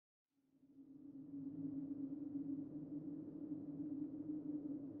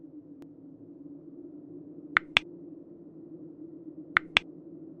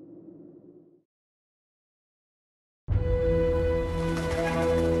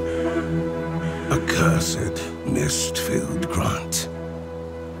Accursed, mist-filled Grant.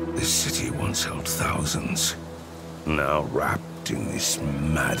 This city once held thousands, now wrapped in this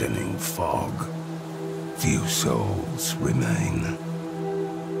maddening fog. Few souls remain.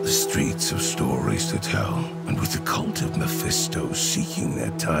 The streets have stories to tell, and with the cult of Mephisto seeking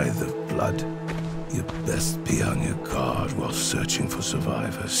their tithe of blood, you'd best be on your guard while searching for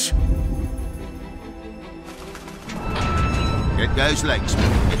survivors. It goes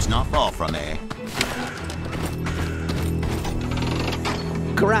Lakesman. It's not far from here.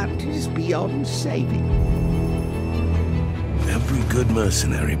 Grant is beyond saving. Every good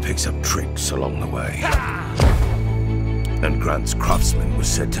mercenary picks up tricks along the way. And Grant's craftsman was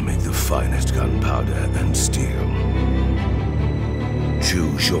said to make the finest gunpowder and steel.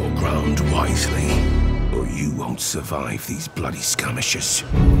 Choose your ground wisely, or you won't survive these bloody skirmishes.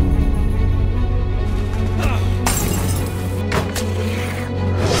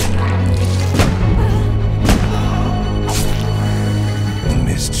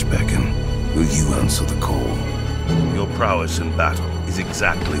 Mists beckon. Will you answer the call? Your prowess in battle is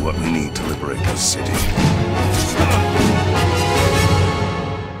exactly what we need to liberate this city.